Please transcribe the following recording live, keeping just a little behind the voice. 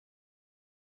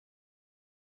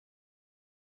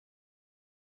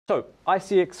So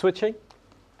ICX switching,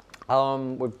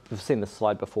 we've seen this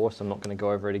slide before, so I'm not going to go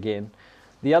over it again.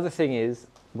 The other thing is,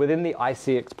 within the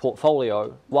ICX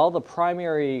portfolio, while the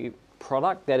primary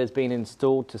product that has been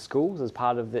installed to schools as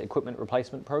part of the equipment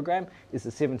replacement program is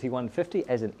the 7150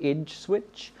 as an edge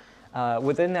switch,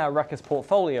 within our Ruckus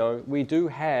portfolio, we do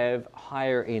have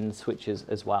higher end switches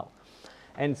as well.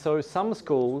 And so some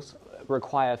schools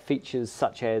require features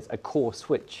such as a core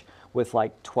switch with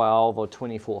like 12 or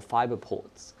 24 fiber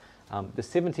ports. The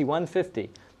 7150,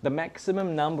 the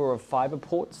maximum number of fiber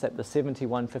ports that the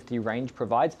 7150 range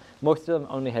provides, most of them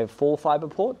only have 4 fiber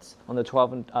ports on the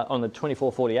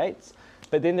 2448s.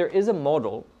 But then there is a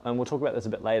model, and we'll talk about this a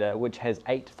bit later, which has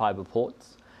 8 fiber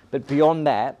ports. But beyond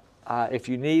that, if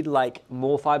you need like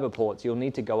more fiber ports, you'll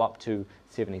need to go up to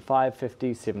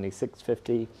 7550,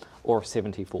 7650, or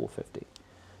 7450.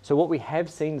 So what we have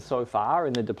seen so far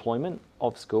in the deployment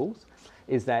of schools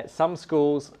is that some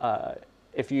schools,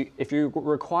 if you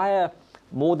require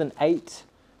more than 8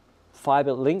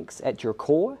 fiber links at your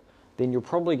core, then you're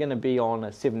probably going to be on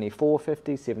a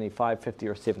 7450, 7550,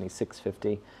 or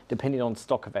 7650, depending on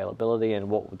stock availability and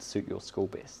what would suit your school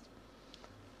best.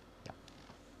 Yeah.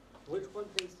 Which one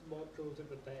has the modules at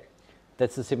the back?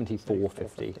 That's the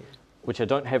 7450, which I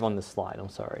don't have on the slide, I'm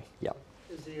sorry. Yeah.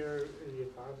 Is there any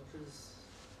advantages?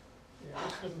 Yeah,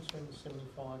 what's the difference between the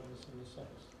 75 and the 76?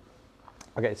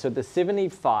 Okay, so the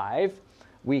 75,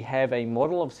 we have a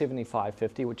model of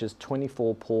 7550, which is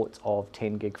 24 ports of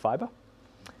 10 gig fiber.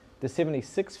 The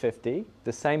 7650,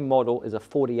 the same model, is a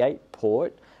 48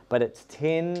 port, but it's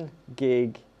 10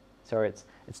 gig, sorry,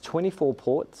 it's 24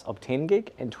 ports of 10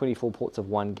 gig and 24 ports of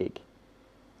 1 gig,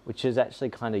 which is actually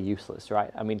kind of useless,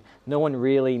 right? I mean, no one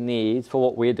really needs, for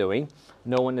what we're doing,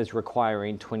 no one is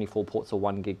requiring 24 ports of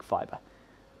 1 gig fiber.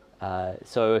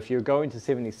 So if you're going to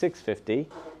 7650,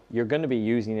 you're going to be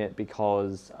using it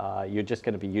because you're just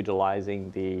going to be utilizing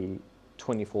the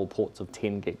 24 ports of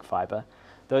 10 gig fiber.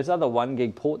 Those other 1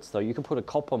 gig ports, though, you can put a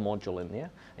copper module in there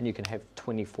and you can have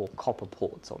 24 copper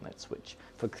ports on that switch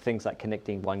for things like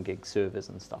connecting 1 gig servers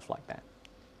and stuff like that.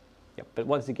 Yep. But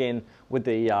once again, with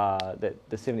the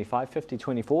 7550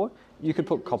 24, you could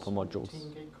put copper modules.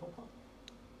 10 gig copper?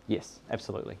 Yes,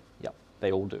 absolutely. Yep.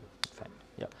 They all do, in fact.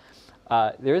 Yep.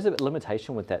 There is a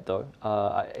limitation with that, though.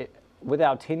 With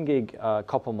our 10 gig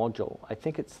copper module, I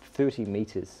think it's 30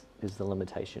 meters is the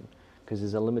limitation, because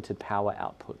there's a limited power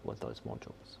output with those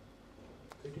modules.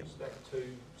 Could you stack 2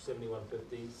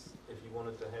 7150s if you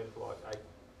wanted to have like 8?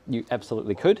 You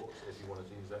absolutely could. If you wanted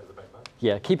to use that as a backbone?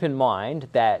 Yeah, keep in mind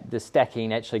that the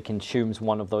stacking actually consumes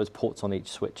one of those ports on each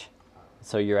switch.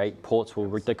 So your 8 ports will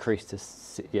decrease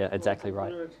to, yeah, exactly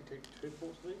right. You don't actually take 2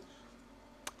 ports of each?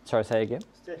 Sorry, say again?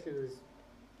 Stacking is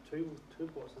two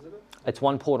ports, isn't it? It's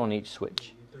 1 port on each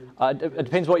switch. It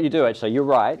depends what you do, actually. You're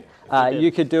right.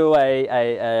 You could do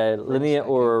a linear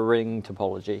or a ring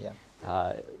topology.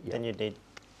 Yeah. Yeah.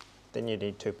 Then you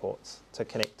need 2 ports to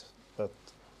connect.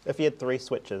 If you had 3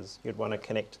 switches, you'd want to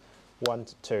connect 1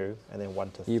 to 2 and then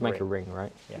 1 to 3. You make a ring,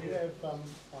 right? Yeah. Do you have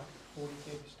like 40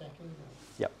 gig stacking?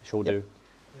 Yep, sure do.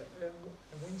 Yeah,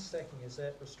 and when stacking, is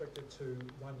that restricted to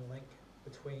one link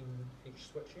between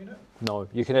each switch unit? No,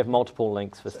 you can have multiple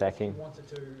links for stacking. If you wanted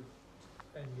to,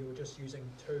 and you were just using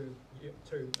two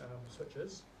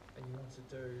switches, and you wanted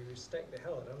to stack the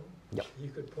hell out of them, yep, you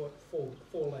could put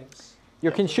four links.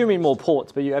 You're consuming more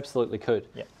ports, but you absolutely could.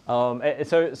 Yeah.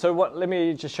 So what? Let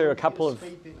me just show you a couple of.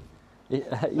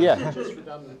 Yeah.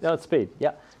 No, it's speed.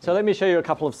 Yeah. So let me show you a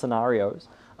couple of scenarios.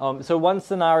 So one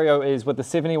scenario is with the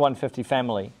 7150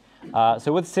 family.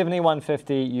 So with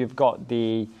 7150, you've got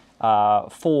the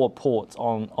 4 ports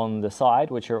on the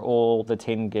side, which are all the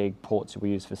 10 gig ports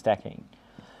we use for stacking.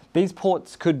 These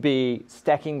ports could be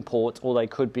stacking ports, or they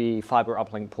could be fiber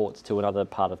uplink ports to another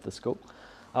part of the school.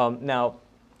 Now,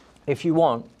 if you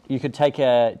want, you could take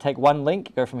one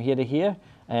link, go from here to here,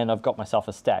 and I've got myself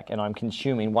a stack, and I'm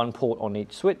consuming 1 port on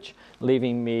each switch,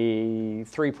 leaving me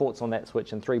 3 ports on that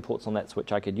switch and 3 ports on that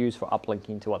switch I could use for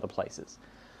uplinking to other places.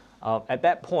 At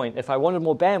that point, if I wanted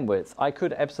more bandwidth, I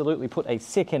could absolutely put a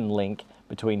second link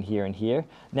between here and here.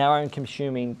 Now I'm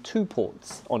consuming 2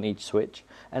 ports on each switch,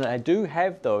 and I do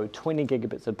have, though, 20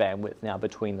 gigabits of bandwidth now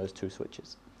between those 2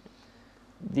 switches.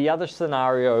 The other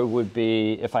scenario would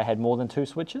be if I had more than 2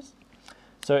 switches.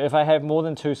 So if I have more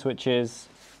than 2 switches,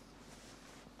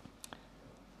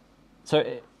 so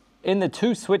in the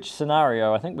 2 switch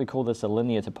scenario, I think we call this a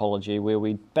linear topology, where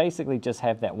we basically just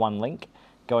have that 1 link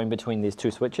going between these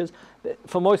 2 switches.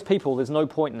 For most people, there's no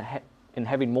point in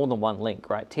having more than 1 link,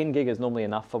 right? 10 gig is normally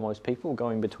enough for most people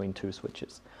going between 2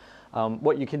 switches.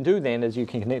 What you can do then is you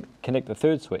can connect the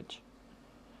 3rd switch.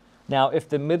 Now, if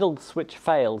the middle switch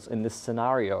fails in this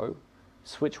scenario,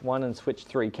 switch 1 and switch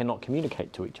 3 cannot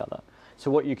communicate to each other.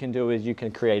 So what you can do is you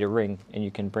can create a ring and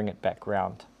you can bring it back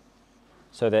round,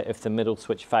 so that if the middle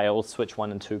switch fails, switch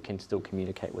 1 and 2 can still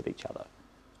communicate with each other.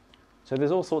 So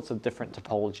there's all sorts of different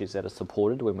topologies that are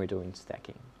supported when we're doing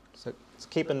stacking. So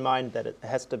keep in mind that it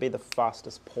has to be the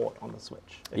fastest port on the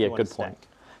switch. If Yeah, you want good to point.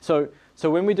 stack. So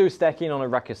when we do stacking on a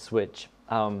Ruckus switch,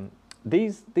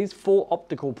 these 4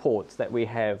 optical ports that we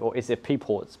have, or SFP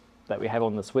ports that we have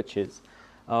on the switches,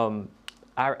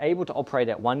 are able to operate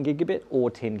at 1 gigabit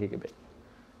or 10 gigabit.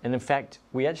 And in fact,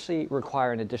 we actually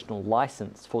require an additional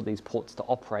license for these ports to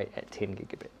operate at 10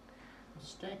 gigabit.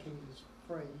 Stacking is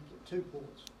free, you get 2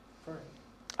 ports free.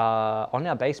 On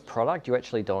our base product, you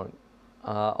actually don't.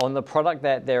 On the product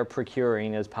that they're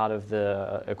procuring as part of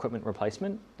the equipment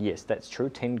replacement, yes, that's true.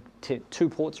 2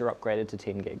 ports are upgraded to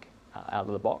 10 gig out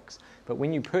of the box. But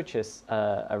when you purchase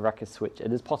a Ruckus switch,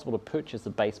 it is possible to purchase a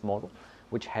base model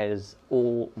which has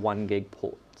all 1 gig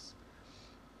ports.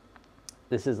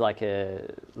 This is like a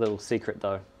little secret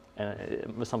though,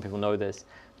 and some people know this.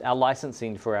 Our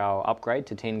licensing for our upgrade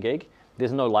to 10 gig,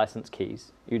 there's no license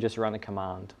keys. You just run a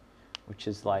command, which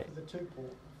is like... For the 2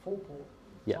 port, 4 port,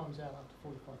 Yeah. times out after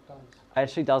 45 days. It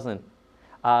actually doesn't.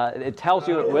 It tells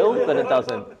you it will, but it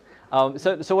doesn't.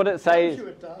 So what it says... Sure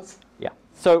it does. Yeah.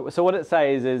 So what it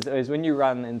says is when you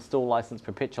run install license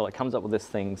perpetual, it comes up with this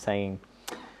thing saying,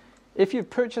 if you've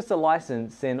purchased a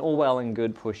license, then all well and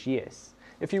good, push yes.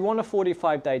 If you want a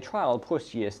 45-day trial,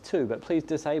 push yes too, but please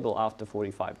disable after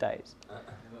 45 days.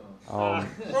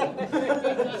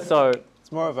 So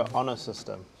It's more of an honor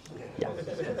system. yeah.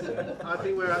 I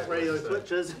think we're at radio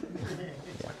switches.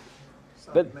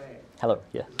 But hello,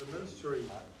 yeah. Is the ministry,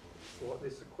 what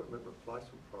this equipment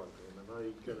replacement program, are they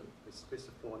going to be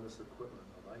specifying this equipment,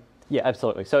 are they? Yeah,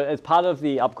 absolutely. So as part of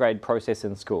the upgrade process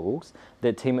in schools,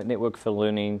 the team at Network for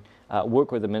Learning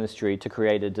work with the ministry to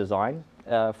create a design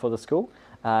for the school.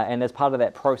 And as part of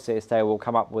that process, they will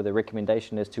come up with a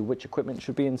recommendation as to which equipment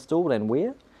should be installed and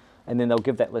where. And then they'll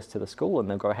give that list to the school and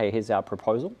they'll go, hey, here's our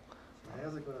proposal. So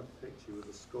how's it going to affect you with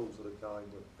the schools that are going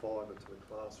with fibre to the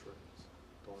classrooms?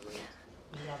 Direct?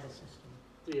 The other system.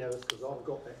 Yeah, Because I've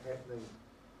got that happening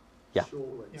Yeah.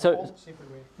 shortly. Yeah, So- bolts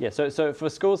everywhere. Yeah, so for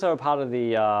schools that are part of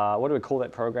the, what do we call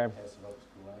that program?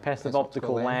 Passive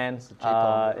optical LAN. It's a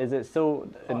GPON. Is it still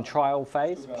in trial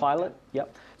phase, pilot?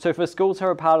 Yep. So for schools who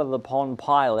are part of the PON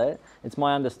pilot, it's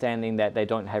my understanding that they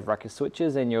don't have Ruckus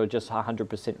switches and you're just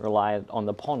 100% reliant on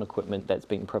the PON equipment that's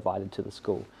being provided to the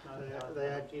school. no, they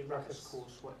had Ruckus Ruckus. core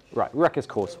switch. Right, Ruckus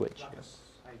core switch. Ruckus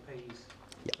APs.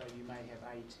 Yep. So you may have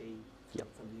AT Yep.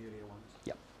 from the earlier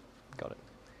ones. Got it.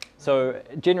 So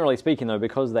generally speaking though,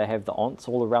 because they have the ONTs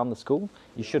all around the school,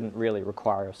 you shouldn't really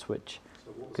require a switch.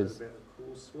 So what was 'Cause- that about the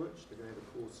core switch? They're going to have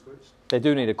a core switch? They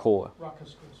do need a core.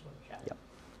 Ruckus core switch. Yep.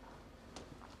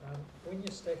 When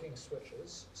you're stacking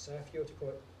switches, so if you were to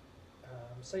put,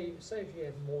 say if you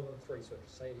had more than 3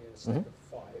 switches, say you had a stack of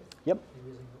 5, Yep.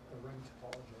 you're using a ring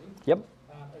topology. Yep.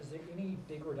 Is there any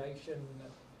degradation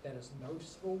that is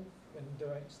noticeable when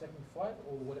doing stacking 5,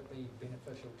 or would it be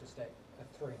beneficial to stack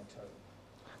a 3 and a 2?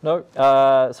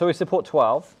 No, so we support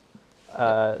 12.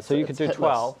 So you could it's do hitless.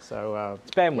 12. So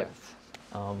It's bandwidth.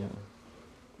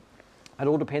 It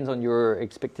all depends on your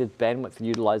expected bandwidth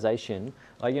utilization.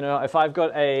 Like, you know, if I've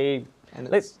got a... and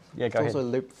Let's, it's, yeah, it's go ahead. also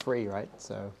loop free, right?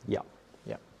 So Yeah.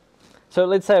 Yeah. So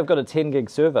let's say I've got a 10 gig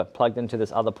server plugged into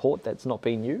this other port that's not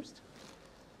being used.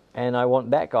 And I want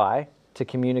that guy to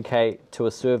communicate to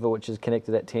a server which is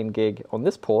connected at 10 gig on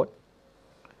this port.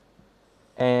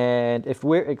 And if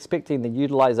we're expecting the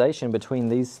utilization between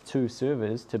these 2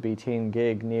 servers to be 10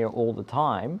 gig near all the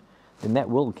time, then that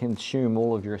will consume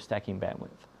all of your stacking bandwidth.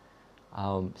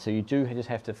 So you do just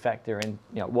have to factor in,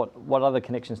 you know, what other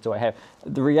connections do I have?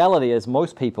 The reality is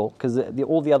most people, because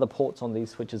all the other ports on these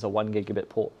switches are 1 gigabit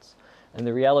ports, and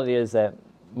the reality is that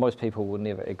most people will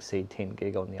never exceed 10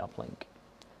 gig on the uplink.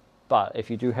 But if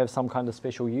you do have some kind of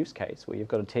special use case where you've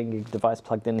got a 10 gig device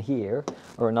plugged in here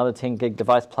or another 10 gig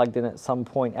device plugged in at some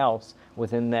point else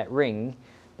within that ring,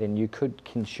 then you could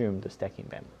consume the stacking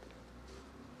bandwidth.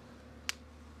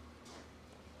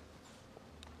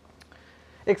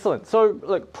 Excellent. So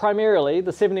look, primarily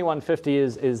the 7150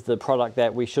 is the product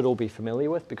that we should all be familiar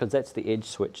with because that's the edge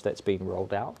switch that's been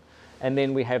rolled out. And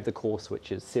then we have the core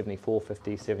switches,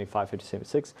 7450, 7550,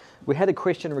 76. We had a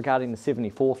question regarding the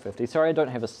 7450. Sorry, I don't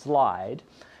have a slide.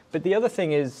 But the other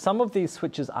thing is some of these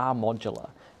switches are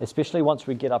modular, especially once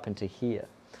we get up into here.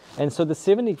 And so the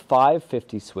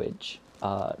 7550 switch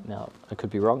now I could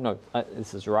be wrong, no,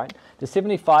 this is right. The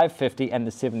 7550 and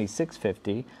the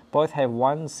 7650 both have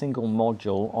one single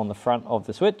module on the front of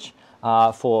the switch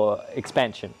for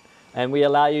expansion. And we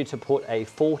allow you to put a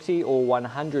 40 or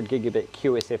 100 gigabit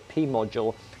QSFP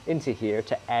module into here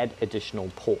to add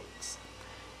additional ports.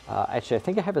 Actually, I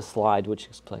think I have a slide which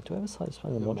explains. Do I have a slide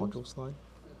explaining the modules? Module slide.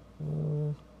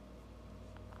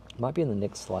 Might be in the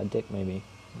next slide deck, maybe.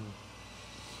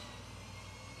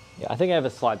 Yeah, I think I have a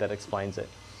slide that explains it.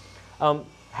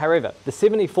 However, the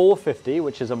 7450,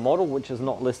 which is a model which is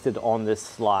not listed on this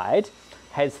slide,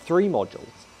 has 3 modules.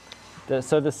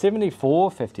 So the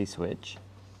 7450 switch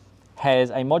has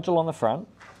a module on the front,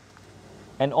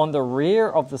 and on the rear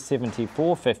of the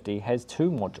 7450 has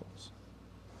 2 modules.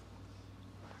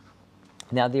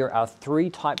 Now there are 3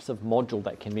 types of module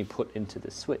that can be put into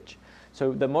this switch.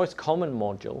 So the most common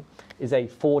module is a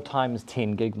 4 times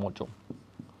 10 gig module,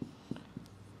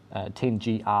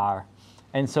 10GR.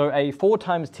 And so a 4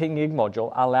 times 10 gig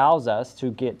module allows us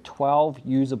to get 12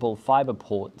 usable fiber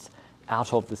ports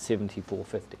out of the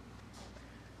 7450.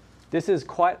 This is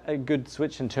quite a good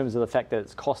switch in terms of the fact that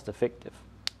it's cost effective.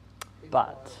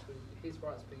 But Here's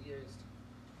why it's being used.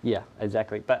 yeah,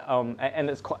 exactly. But and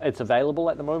it's available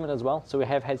at the moment as well. So we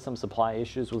have had some supply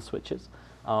issues with switches,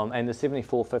 and the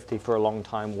 7450 for a long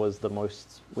time was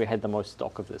we had the most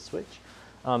stock of this switch.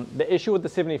 The issue with the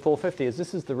 7450 is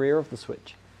this is the rear of the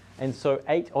switch, and so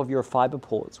 8 of your fiber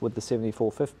ports with the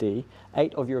 7450,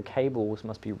 8 of your cables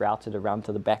must be routed around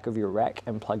to the back of your rack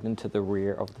and plugged into the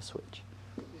rear of the switch,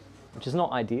 which is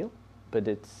not ideal, but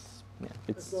it's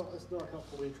It's not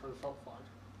helpful when you're trying to fault find.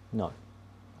 no.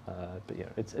 But you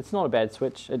know, it's not a bad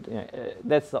switch.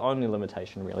 That's the only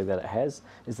limitation really that it has,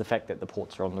 is the fact that the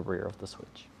ports are on the rear of the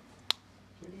switch.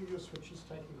 Do any of your switches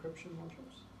take encryption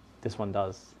modules? This one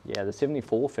does. Yeah, the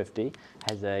 7450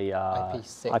 has a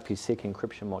IPsec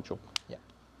encryption module. Yeah.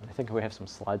 And I think we have some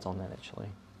slides on that actually.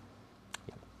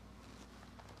 Yep.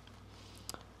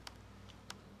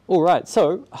 All right,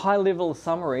 so high-level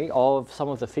summary of some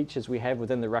of the features we have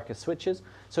within the Ruckus switches.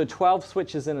 So 12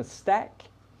 switches in a stack.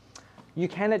 You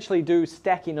can actually do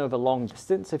stacking over long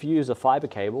distance. If you use a fiber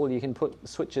cable, you can put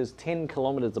switches 10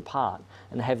 kilometers apart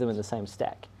and have them in the same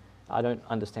stack. I don't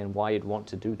understand why you'd want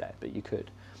to do that, but you could.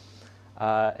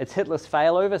 It's hitless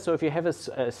failover, so if you have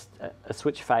a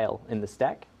switch fail in the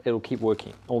stack, it'll keep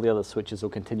working. All the other switches will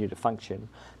continue to function.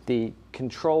 The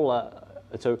controller,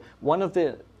 so one of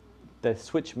the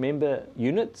switch member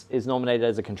units is nominated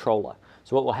as a controller.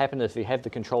 So what will happen is if you have the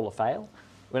controller fail,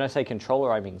 when I say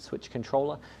controller, I mean switch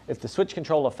controller. If the switch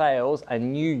controller fails, a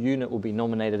new unit will be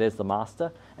nominated as the master,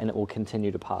 and it will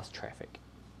continue to pass traffic.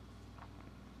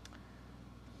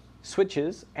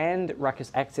 Switches and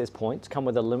Ruckus access points come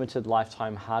with a limited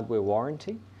lifetime hardware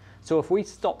warranty. So if we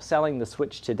stop selling the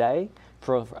switch today,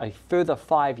 for a further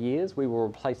 5 years, we will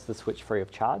replace the switch free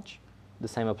of charge. The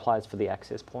same applies for the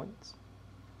access points.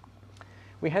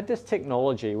 We have this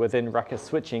technology within Ruckus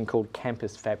switching called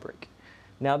Campus Fabric.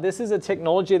 Now this is a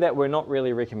technology that we're not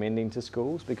really recommending to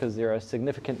schools because there are a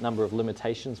significant number of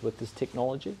limitations with this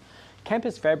technology.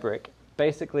 Campus Fabric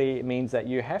basically means that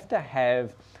you have to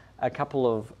have a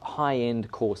couple of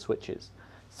high-end core switches.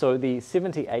 So the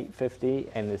 7850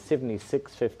 and the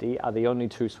 7650 are the only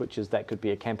 2 switches that could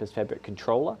be a Campus Fabric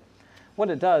controller.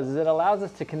 What it does is it allows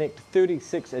us to connect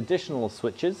 36 additional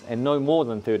switches, and no more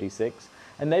than 36,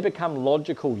 and they become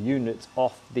logical units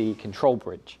off the control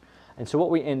bridge. And so what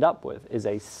we end up with is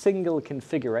a single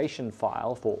configuration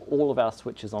file for all of our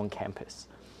switches on campus.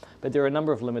 But there are a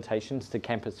number of limitations to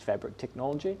Campus Fabric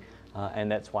technology,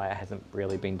 and that's why it hasn't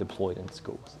really been deployed in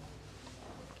schools.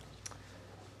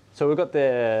 So we've got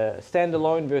the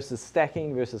standalone versus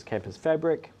stacking versus Campus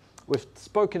Fabric. We've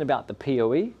spoken about the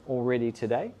PoE already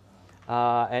today,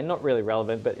 and not really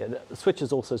relevant, but the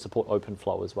switches also support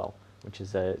OpenFlow as well, which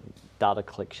is a data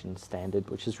collection standard,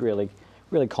 which is really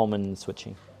common in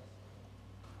switching.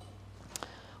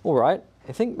 All right,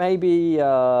 I think maybe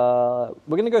we're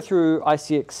going to go through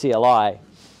ICX CLI.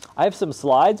 I have some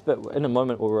slides, but in a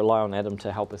moment we'll rely on Adam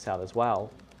to help us out as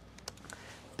well.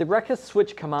 The Ruckus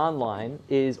switch command line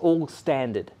is all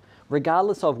standard.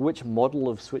 Regardless of which model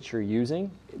of switch you're using,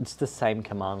 it's the same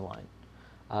command line.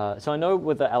 So I know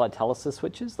with the allotalysis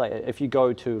switches, like if you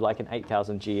go to like an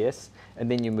 8000 GS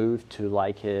and then you move to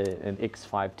like an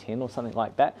X510 or something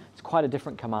like that, it's quite a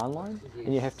different command line,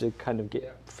 and you have to kind of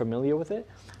get familiar with it.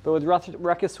 But with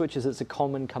Ruckus switches, it's a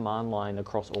common command line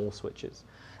across all switches.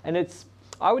 And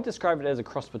I would describe it as a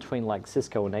cross between like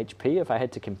Cisco and HP if I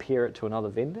had to compare it to another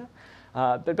vendor.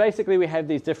 But basically we have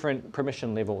these different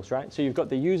permission levels, right? So you've got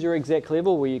the user exec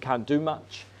level where you can't do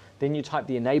much. Then you type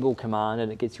the enable command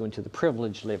and it gets you into the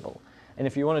privilege level. And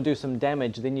if you want to do some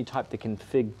damage, then you type the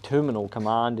config terminal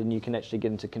command and you can actually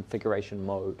get into configuration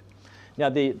mode. Now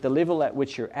the level at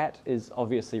which you're at is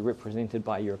obviously represented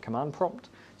by your command prompt.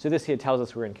 So this here tells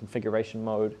us we're in configuration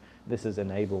mode. This is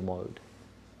enable mode.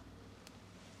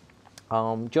 Do you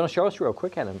want to show us real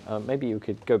quick, Adam? Maybe you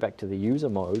could go back to the user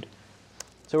mode.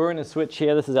 So we're in a switch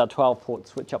here. This is our 12-port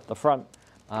switch up the front.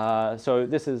 So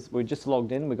this is, we just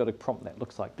logged in. We've got a prompt that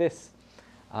looks like this.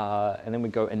 And then we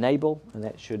go enable, and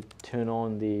that should turn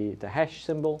on the hash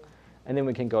symbol. And then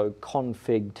we can go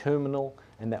config terminal,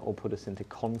 and that will put us into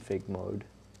config mode.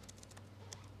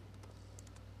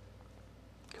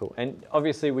 Cool. And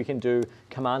obviously we can do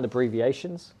command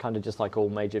abbreviations, kind of just like all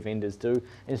major vendors do.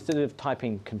 Instead of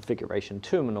typing configuration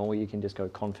terminal, you can just go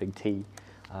config T.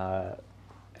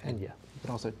 And yeah. You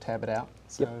can also tab it out.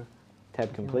 So Yep.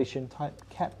 Tab completion. type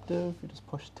captive, you just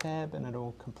push tab and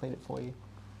it'll complete it for you.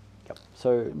 Yep.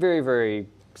 So very, very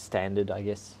standard, I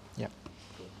guess. Yep.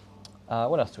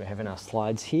 What else do we have in our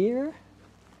slides here?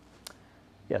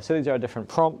 Yeah, so these are our different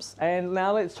prompts. And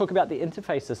now let's talk about the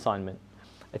interface assignment.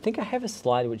 I think I have a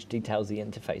slide which details the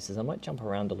interfaces. I might jump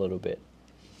around a little bit.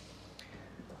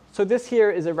 So this here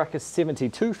is a Ruckus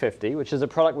 7250, which is a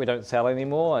product we don't sell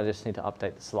anymore. I just need to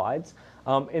update the slides.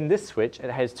 In this switch, it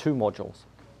has two modules.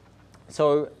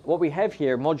 So what we have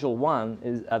here, module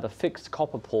 1 are the fixed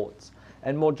copper ports,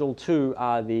 and module 2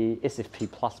 are the SFP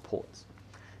plus ports.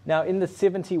 Now in the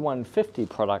 7150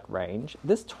 product range,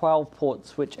 this 12-port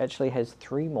switch actually has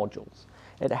 3 modules.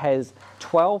 It has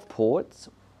 12 ports,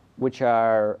 which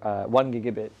are 1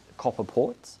 gigabit copper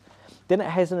ports. Then it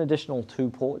has an additional 2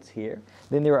 ports here.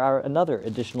 Then there are another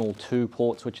additional 2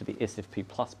 ports, which are the SFP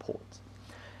plus ports.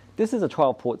 This is a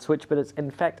 12-port switch, but it's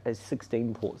in fact a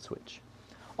 16-port switch.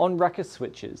 On Ruckus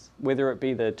switches, whether it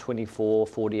be the 24,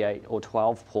 48, or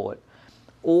 12-port,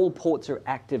 all ports are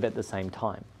active at the same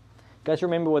time. Guys,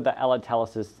 remember with the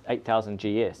Alitalysis 8000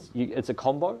 GS, it's a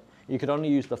combo. You could only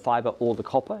use the fiber or the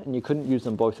copper, and you couldn't use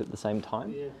them both at the same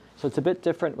time. Yeah. So it's a bit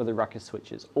different with the Ruckus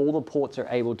switches. All the ports are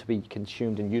able to be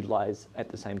consumed and utilized at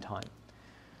the same time.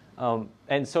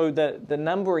 And so the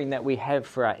numbering that we have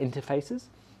for our interfaces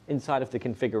inside of the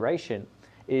configuration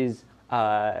is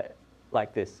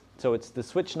like this. So it's the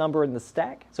switch number in the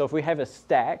stack. So if we have a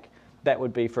stack, that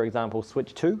would be, for example,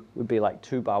 switch 2 would be like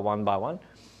 2 by 1 by 1.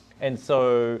 And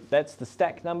so that's the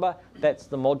stack number, that's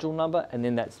the module number, and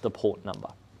then that's the port number.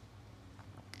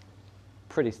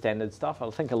 Pretty standard stuff. I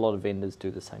think a lot of vendors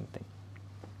do the same thing.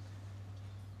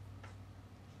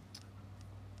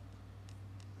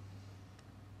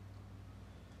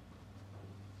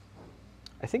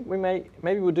 I think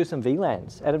maybe we'll do some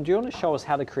VLANs. Adam, do you want to show us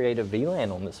how to create a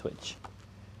VLAN on the switch?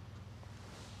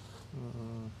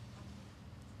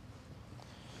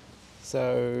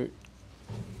 So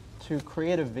to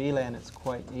create a VLAN, it's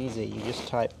quite easy. You just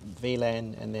type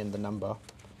VLAN and then the number,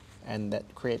 and that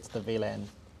creates the VLAN.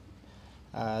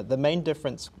 The main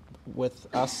difference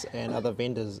with us and other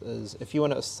vendors is if you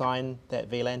want to assign that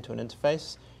VLAN to an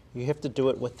interface, you have to do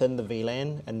it within the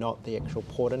VLAN and not the actual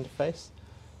port interface.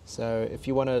 So if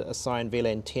you want to assign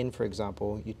VLAN 10, for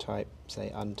example, you type,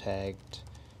 say, untagged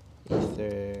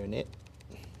Ethernet,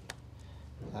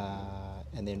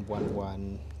 and then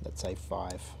 11, let's say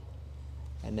 5.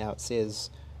 And now it says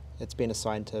it's been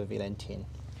assigned to VLAN 10.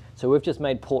 So we've just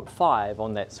made port 5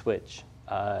 on that switch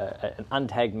an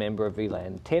untagged member of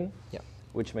VLAN 10, Yep.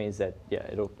 which means that, yeah,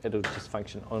 it'll just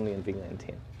function only in VLAN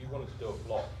 10. If you wanted to do a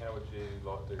block, how would you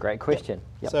like to? Great question.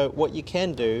 Yep. So what you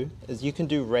can do is you can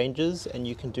do ranges and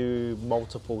you can do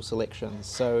multiple selections.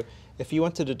 So if you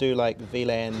wanted to do like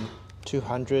VLAN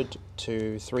 200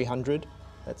 to 300,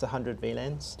 that's 100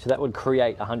 VLANs. So that would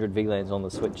create 100 VLANs on the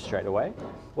switch straight away.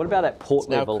 What about at port It's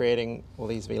now level? creating all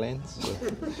these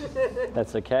VLANs.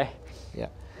 That's okay. Yeah.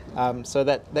 So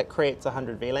that creates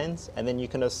 100 VLANs, and then you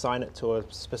can assign it to a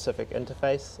specific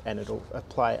interface, and it'll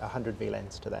apply 100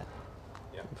 VLANs to that.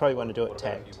 Yeah. You probably want to do it What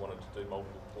about tagged. if you wanted to do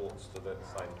multiple ports to that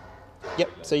same? Yep,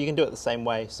 VLAN? so you can do it the same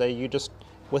way. So you just,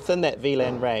 within that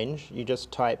VLAN range, you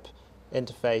just type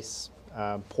interface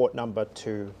port number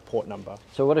to port number.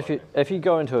 So what if you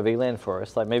go into a VLAN for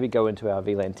us, like maybe go into our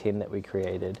VLAN 10 that we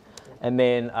created, and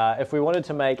then if we wanted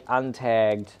to make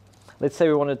untagged, let's say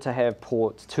we wanted to have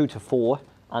ports 2 to 4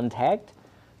 untagged,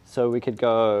 so we could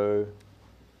go,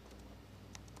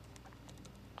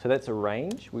 so that's a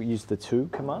range, we use the 2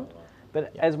 command,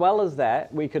 but as well as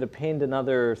that, we could append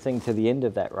another thing to the end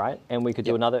of that, right? And we could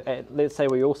do another, let's say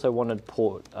we also wanted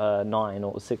port 9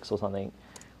 or 6 or something,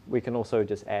 we can also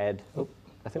just add,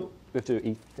 I think we have to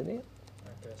do Ethernet.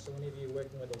 Okay, so whenever you're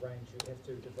working with a range, you have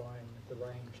to define the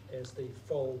range as the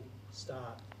full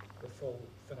start, the full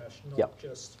finish, not Yep.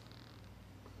 just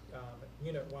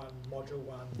unit 1, module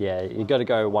 1. Yeah, you got to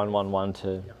go 111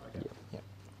 to. Yeah, okay.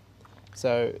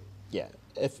 So yeah,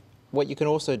 if what you can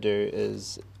also do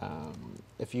is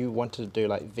if you want to do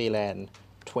like VLAN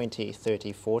 20,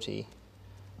 30, 40,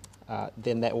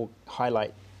 then that will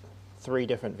highlight 3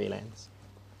 different VLANs.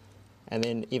 And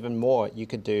then even more, you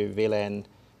could do VLAN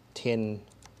 10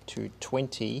 to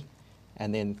 20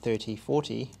 and then 30,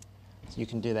 40. So you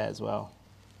can do that as well.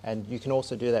 And you can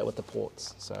also do that with the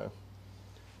ports. So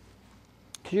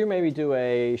Could you maybe do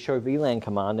a show VLAN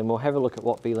command and we'll have a look at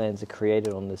what VLANs are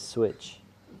created on this switch?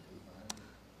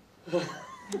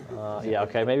 Yeah,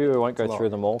 okay, maybe we won't go through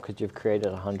them all because you've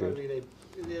created 100. Is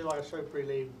there like a show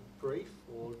pre-lead brief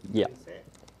or Yeah. set?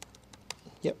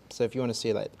 yep. So if you want to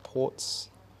see like the ports,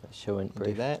 Show in you can do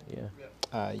brief. that.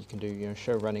 Yeah. You can do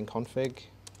show running config,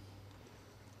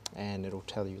 and it'll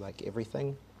tell you like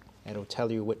everything, and it'll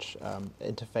tell you which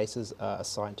interfaces are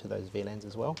assigned to those VLANs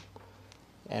as well,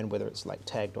 and whether it's like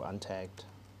tagged or untagged.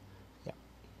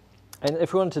 And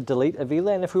if we wanted to delete a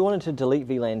VLAN, if we wanted to delete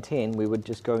VLAN 10, we would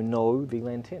just go no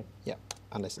VLAN 10. Yeah,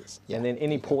 unless it's And then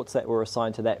any ports that were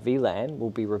assigned to that VLAN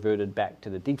will be reverted back to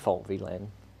the default VLAN.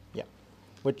 Yeah,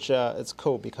 which it's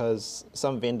cool because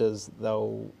some vendors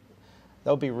they'll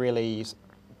be really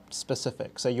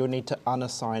specific. So you'll need to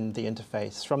unassign the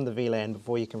interface from the VLAN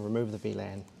before you can remove the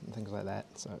VLAN and things like that.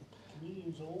 So Can you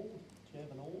use all? Do you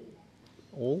have an all?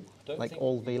 all like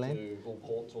all VLAN. all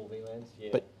ports, all VLANs. Yeah.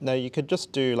 But no, you could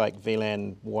just do like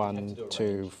VLAN 1, do a 2,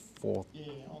 range. 4. Yeah,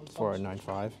 on some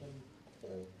 4095. switches you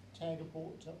can tag a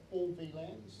port to all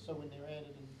VLANs, so when they're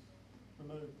added and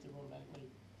removed, they're automatically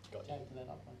tagged to that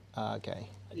upline. Okay.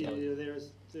 Yeah, there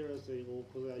is the all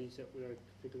because I use that we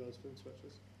configure those fin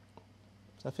switches.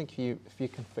 So I think if you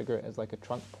configure it as like a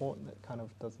trunk port, that kind of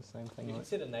does the same thing. You can Right?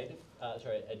 set a a Native.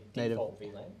 default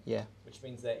VLAN, Yeah. which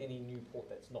means that any new port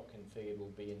that's not configured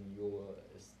will be in your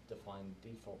defined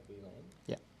default VLAN.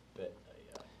 Yeah. But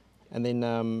And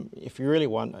then if you really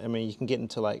want, I mean, you can get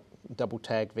into like double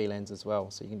tag VLANs as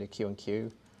well. So you can do Q and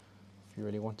Q if you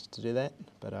really wanted to do that.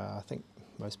 But I think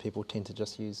most people tend to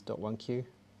just use .1Q.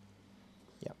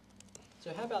 Yeah.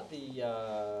 So how about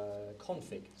the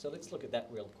config? So let's look at that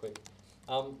real quick.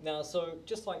 Now, so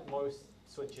just like most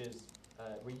switches,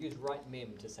 we use write mem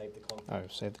to save the config. Oh,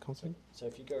 save the config. So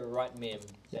if you go write mem,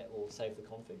 that will save the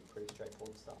config. Pretty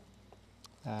straightforward stuff.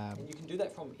 And you can do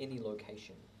that from any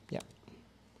location. Yeah.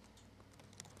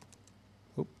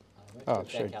 Oop. Let's Oh, go back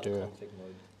should out do of it. config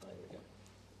mode. There we go.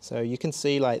 So you can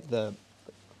see like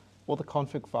all the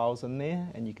config files in there,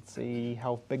 and you can see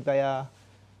how big they are.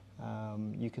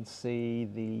 You can see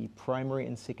the primary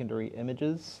and secondary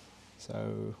images.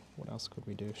 So what else could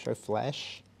we do? Show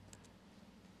flash.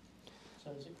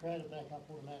 So does it create a backup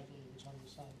automatically every time you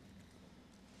save?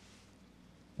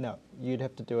 No, you'd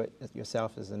have to do it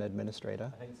yourself as an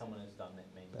administrator. I think someone has done that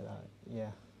manually. But yeah,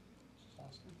 Just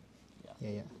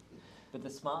asking. yeah. But the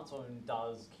SmartZone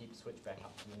does keep switch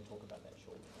backups, and we'll talk about that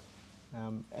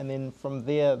shortly. And then from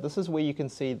there, this is where you can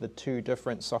see the 2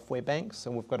 different software banks.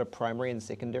 So we've got a primary and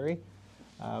secondary.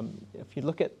 If you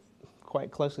look at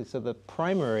quite closely, so the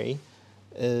primary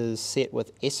is set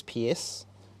with SPS,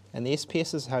 and the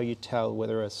SPS is how you tell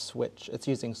whether a switch, it's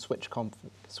using switch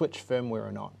firmware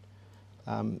or not.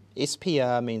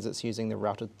 SPR means it's using the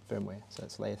routed firmware, so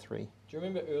it's layer 3. Do you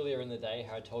remember earlier in the day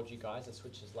how I told you guys the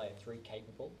switch is layer 3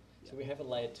 capable? So we have a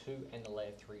layer 2 and a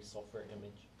layer 3 software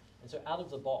image. And so out of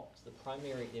the box, the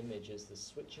primary image is the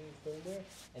switching firmware,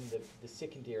 and the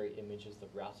secondary image is the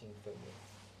routing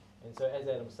firmware. And so as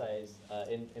Adam says,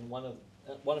 in one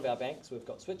of our banks we've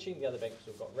got switching, the other banks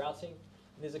we've got routing.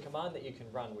 And there's a command that you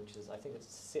can run, which is, I think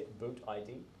it's set boot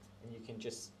ID, and you can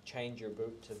just change your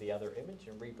boot to the other image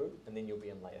and reboot, and then you'll be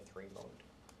in layer 3 mode.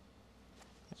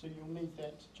 So you'll need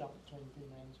that to jump between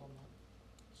VLANs on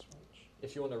that switch.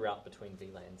 If you want to route between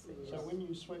VLANs, then So yes. when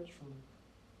you switch from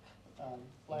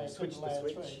layer 2 switch to the layer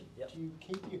switch, 3, yep. do you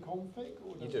keep your config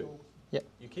or You does do. it all?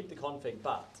 You keep the config,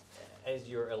 but as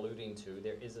you're alluding to,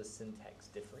 there is a syntax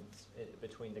difference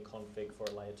between the config for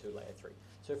layer 2, layer 3.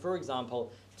 So for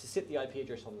example, to set the IP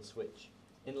address on the switch,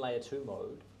 in layer 2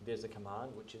 mode, there's a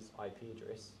command which is IP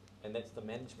address, and that's the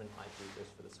management IP address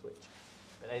for the switch.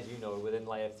 But as you know, within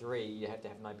layer 3, you have to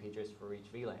have an IP address for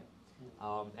each VLAN.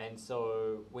 And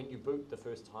so when you boot the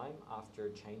first time after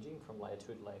changing from layer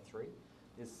 2 to layer 3,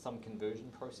 there's some conversion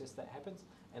process that happens,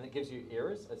 and it gives you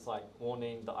errors. It's like,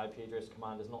 warning, the IP address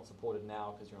command is not supported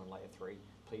now because you're on layer 3.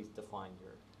 Please define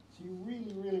your... So you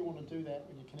really, really want to do that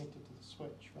when you're connected to the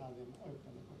switch rather than open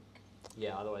the network.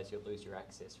 Yeah, otherwise you'll lose your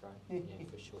access, right? Yeah,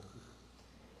 for sure.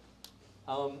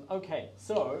 Okay,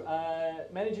 so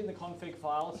managing the config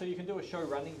file. So you can do a show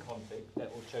running config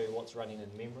that will show you what's running in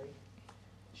memory.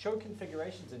 Show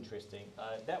configuration is interesting.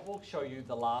 That will show you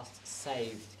the last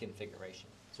saved configuration.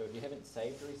 So if you haven't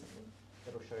saved recently,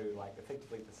 it'll show you like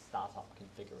effectively the startup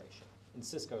configuration. In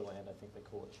Cisco land, I think they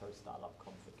call it show startup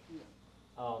config.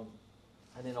 Yeah.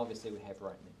 And then obviously we have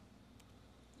right now.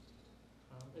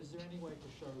 Is there any way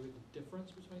to show the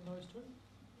difference between those two?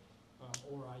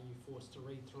 Or are you forced to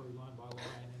read through line by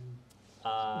line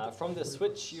and From the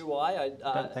Switch UI, I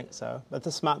don't think so. But the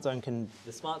SmartZone can.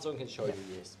 the SmartZone can show Yeah.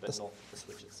 you, yes, but not the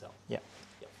Switch itself. Yeah.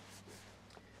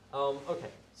 Okay,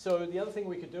 so the other thing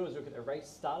we could do is we could erase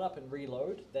startup and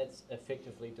reload. That's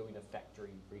effectively doing a factory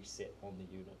reset on the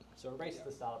unit. So erase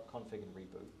the startup config and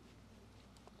reboot.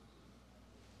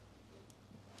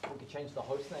 We could change the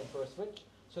host name for a switch.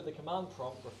 So the command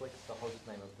prompt reflects the host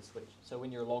name of the switch. So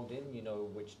when you're logged in, you know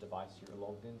which device you're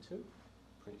logged into.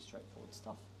 Pretty straightforward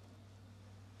stuff.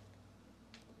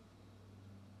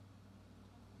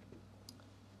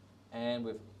 And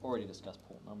we've already discussed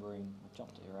port numbering. I've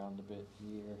jumped around a bit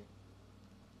here.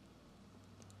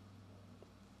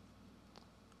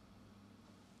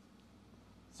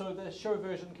 So the show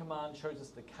version command shows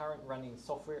us the current running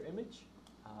software image.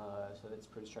 So that's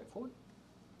pretty straightforward.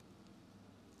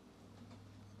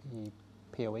 The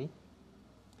PoE. PoE.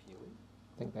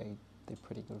 I think they're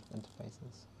pretty good with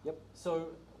interfaces. Yep. So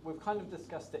we've kind of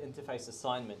discussed the interface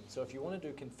assignment. So if you want to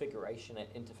do configuration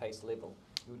at interface level,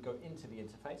 you would go into the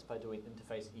interface by doing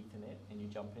interface Ethernet and you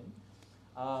jump in.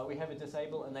 We have a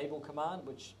disable enable command,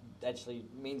 which actually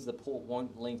means the port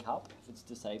won't link up if it's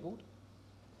disabled.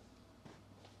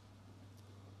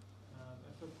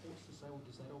 if a port's disabled,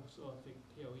 does that also affect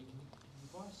PoE connected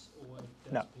device, or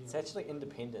does No. PoE It's actually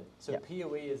independent. So Yep.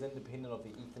 PoE is independent of the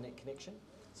Ethernet connection.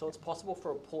 So it's possible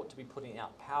for a port to be putting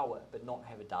out power but not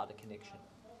have a data connection.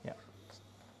 Yeah.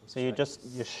 So you're just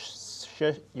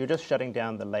shutting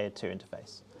down the layer 2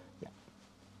 interface. Yeah.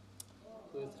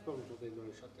 So that's probably what they're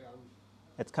going to shut down.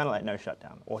 It's kind of like no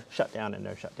shutdown, or shutdown and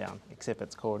no shutdown, except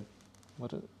it's called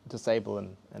disable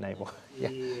and enable. Yeah.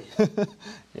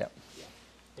 Yeah.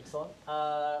 Excellent.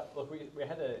 Look, we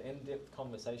had an in-depth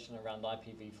conversation around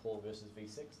IPv4 versus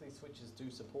v6. These switches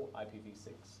do support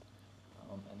IPv6,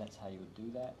 and that's how you would do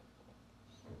that.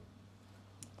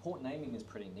 Port naming is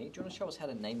pretty neat. Do you want to show us how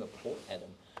to name a port, Adam?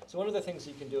 So one of the things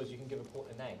you can do is you can give a port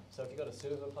a name. So if you've got a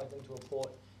server plugged into a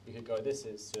port, you could go, this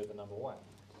is server number 1.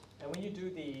 And when you do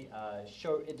the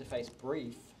show interface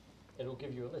brief, it'll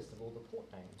give you a list of all the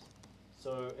port names.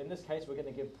 So in this case, we're going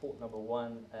to give port number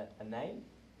 1 a name,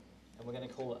 and we're going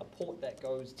to call it a port that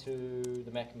goes to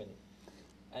the Mac Mini.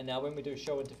 And now when we do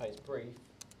show interface brief,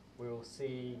 we will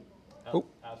see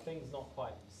our thing's not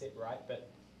quite set right, but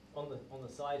on the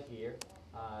side here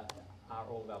are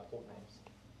all of our port names.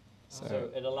 So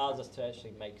it allows us to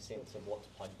actually make sense of what's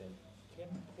plugged in. Can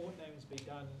port names be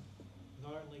done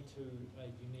not only to a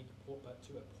unique port, but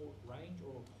to a port range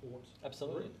or a port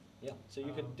Absolutely. group? Yeah. So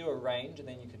you could do a range, and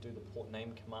then you could do the port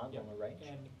name command on a range.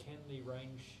 And can the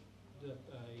range, the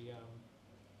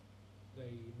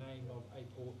name of a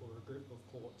port or a group of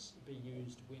ports be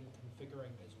used when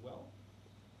configuring as well?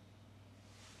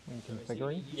 When So is configuring? there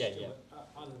any use Yeah, to yeah. it,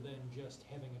 other than just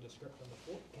having a descriptor of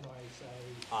the port? Can I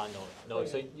say? No.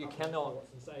 So bring you up cannot.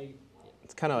 ports and say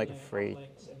It's kind of like a name, free.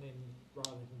 uplinks, and then rather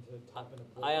than to type in a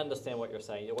port. I understand what you're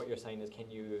saying. What you're saying is, can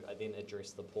you then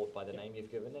address the port by the Yeah. name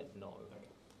you've given it? No. Okay.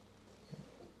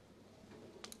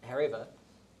 However,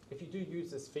 if you do use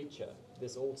this feature,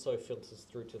 this also filters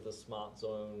through to the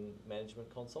SmartZone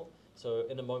management console. So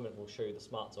in a moment, we'll show you the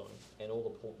SmartZone, and all the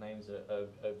port names are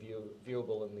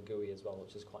viewable in the GUI as well,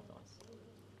 which is quite nice.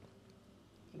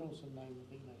 You can also name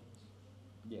the VLANs.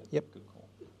 Yeah. Yep. Good call.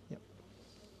 Yep.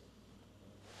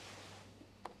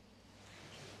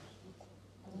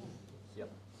 Yep.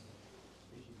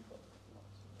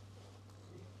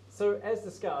 So as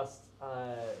discussed,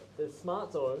 the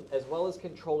SmartZone, as well as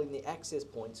controlling the access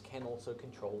points, can also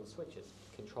control the switches,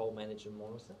 control, manage, and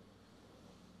monitor.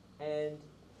 And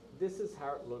this is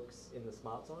how it looks in the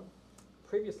SmartZone.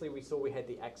 Previously, we saw we had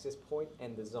the access point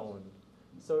and the zone.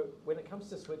 So when it comes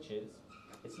to switches,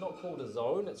 it's not called a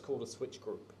zone, it's called a switch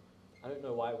group. I don't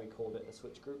know why we called it a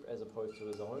switch group as opposed to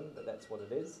a zone, but that's what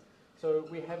it is. So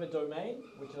we have a domain,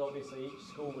 which is obviously each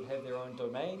school would have their own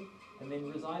domain, and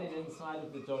then residing inside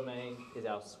of the domain is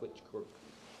our switch group.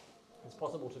 It's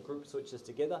possible to group switches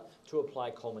together to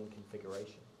apply common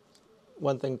configuration.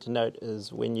 One thing to note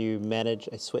is when you manage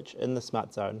a switch in the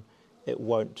SmartZone, it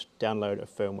won't download a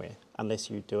firmware unless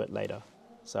you do it later.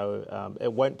 So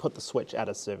it won't put the switch out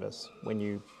of service when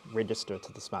you register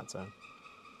to the SmartZone.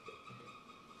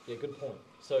 Yeah, good point.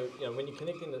 So when you're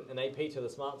connecting an AP to the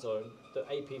SmartZone, the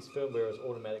AP's firmware is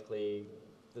automatically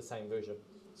the same version.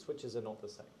 Switches are not the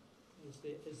same. Is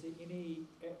there any,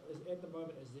 at the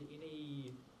moment, is there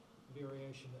any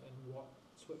variation in what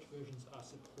switch versions are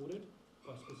supported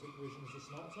by specific versions of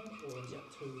SmartZone, or is it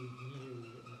too new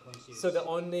in the process? So the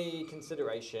only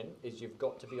consideration is you've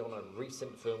got to be on a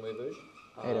recent firmware version.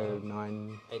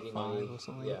 8095 or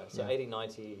something. Yeah, so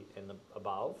 8090 and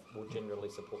above will generally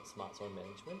support SmartZone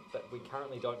management, but we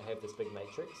currently don't have this big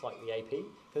matrix like the AP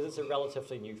because it's a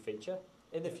relatively new feature.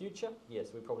 In the future,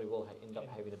 yes, we probably will end up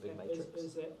having a big matrix.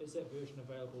 Is that version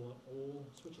available on all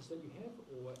switches that you have,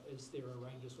 or is there a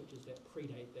range of switches that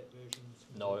predate that version?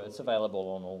 No, it's available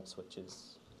on all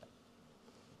switches.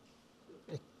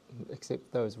 Except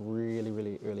those really,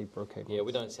 really early brocade ones. Yeah,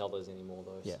 we don't sell those anymore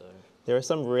though. Yeah. So. There are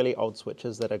some really old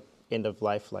switches that are end of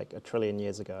life like 1 trillion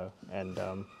years ago, and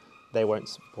they won't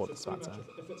support the So pretty SmartZone.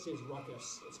 much if it says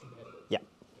Ruckus, it's compatible. Yeah.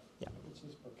 It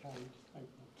says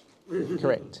brocade,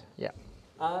 Correct. Yeah.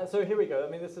 So here we go. I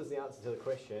mean, this is the answer to the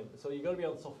question. So you've got to be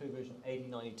on software version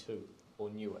 8092 or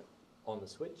newer on the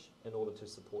Switch in order to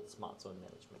support SmartZone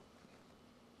management.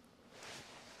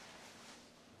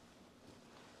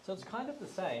 So it's kind of the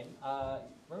same.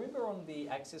 Remember on the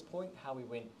access point how we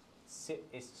went set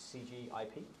SCG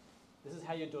IP? This is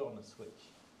how you do it on the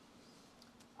Switch.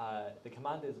 The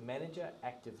command is manager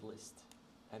active list,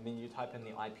 and then you type in the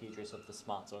IP address of the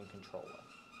SmartZone controller.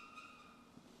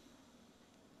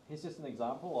 Here's just an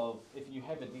example of if you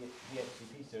have a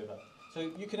DHCP server.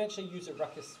 So you can actually use a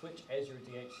Ruckus switch as your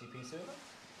DHCP server.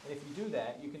 And if you do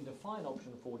that, you can define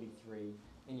option 43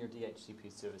 in your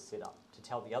DHCP server setup to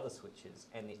tell the other switches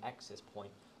and the access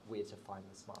point where to find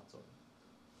the SmartZone.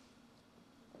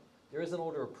 There is an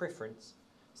order of preference.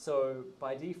 So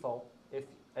by default, if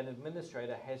an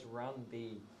administrator has run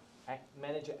the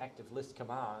manager active list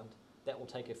command, that will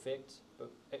take effect. But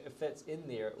if that's in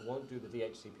there, it won't do the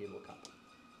DHCP lookup.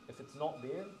 If it's not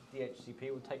there,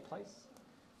 DHCP would take place.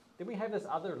 Then we have this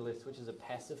other list, which is a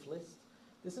passive list.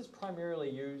 This is primarily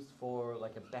used for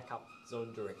like a backup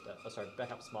zone director,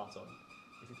 backup SmartZone.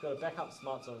 If you've got a backup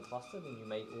SmartZone cluster, then you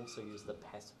may also use the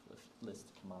passive list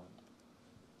command.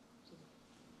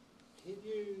 Can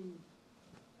you,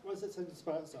 once it's in the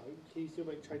SmartZone, can you still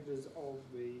make changes on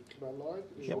the command line?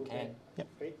 Sure Will can. that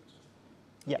affect?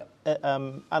 Yeah.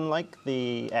 Unlike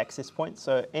the access points,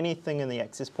 so anything in the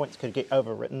access points could get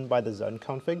overwritten by the zone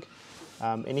config.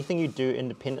 Anything you do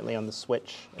independently on the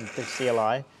switch and the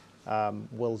CLI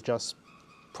will just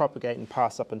propagate and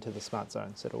pass up into the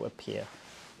SmartZone, so it'll appear.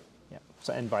 Yeah.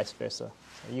 So and vice versa.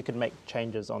 So you can make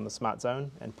changes on the SmartZone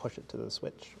and push it to the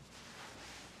switch.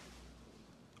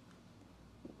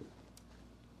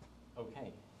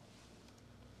 Okay.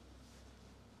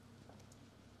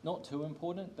 Not too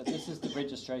important, but this is the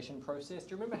registration process.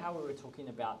 Do you remember how we were talking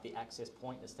about the access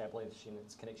point establishing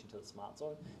its connection to the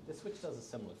SmartZone? The switch does a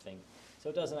similar thing. So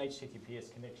it does an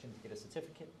HTTPS connection to get a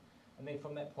certificate, and then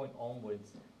from that point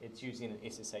onwards, it's using an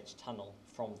SSH tunnel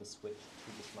from the switch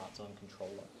to the SmartZone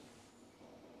controller.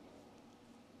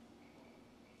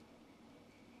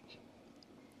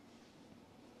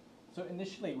 So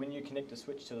initially, when you connect a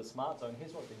switch to the SmartZone,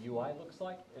 here's what the UI looks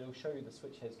like. It'll show you the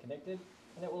switch has connected,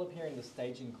 and it will appear in the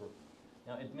staging group.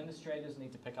 Now, administrators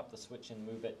need to pick up the switch and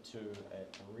move it to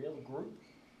a real group,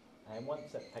 and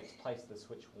once that takes place, the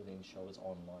switch will then show as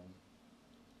online.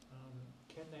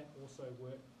 Can that also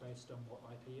work based on what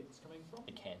IP it's coming from?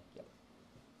 It can, yep.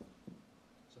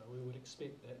 So we would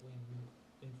expect that when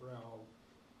Infrared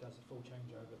does a full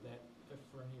changeover, that if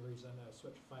for any reason a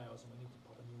switch fails and we need to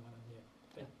pop a new one in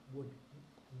there, it would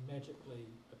magically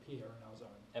appear in our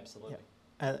zone. Absolutely.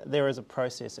 There is a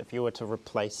process if you were to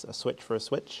replace a switch for a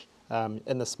switch.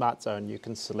 In the SmartZone, you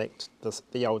can select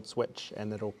the old switch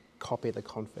and it'll copy the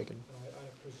config. I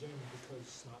presume because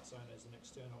SmartZone is an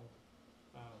external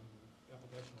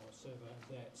application or server,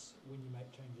 that when you make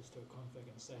changes to a config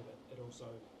and save it, it also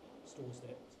stores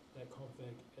that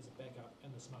config as a backup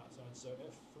in the SmartZone. So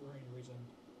if for any reason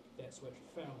that switch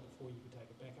failed before you could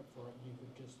take a backup for it, you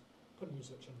could just put a new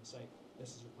switch in and say,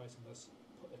 this is replacing this,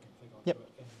 put the config onto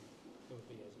it, and it would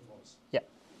be as it was. Yeah.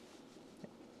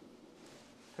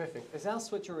 Perfect. Is our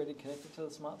switch already connected to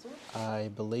the SmartZone? I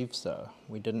believe so.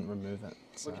 We didn't remove it.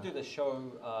 So. We could do the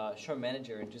show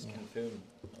manager and just confirm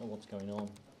what's going on.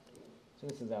 So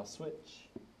this is our switch.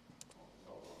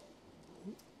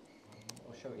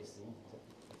 I'll show SC.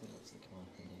 I think that's the command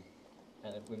indeed.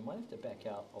 And we might have to back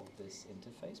out of this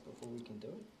interface before we can do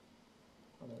it.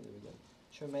 Oh no, there we go.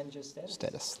 Show manager status.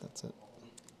 Status, that's it.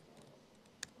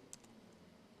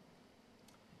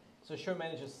 So show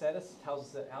manager status tells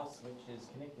us that our switch is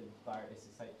connected via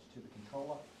SSH to the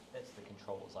controller. That's the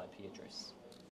controller's IP address.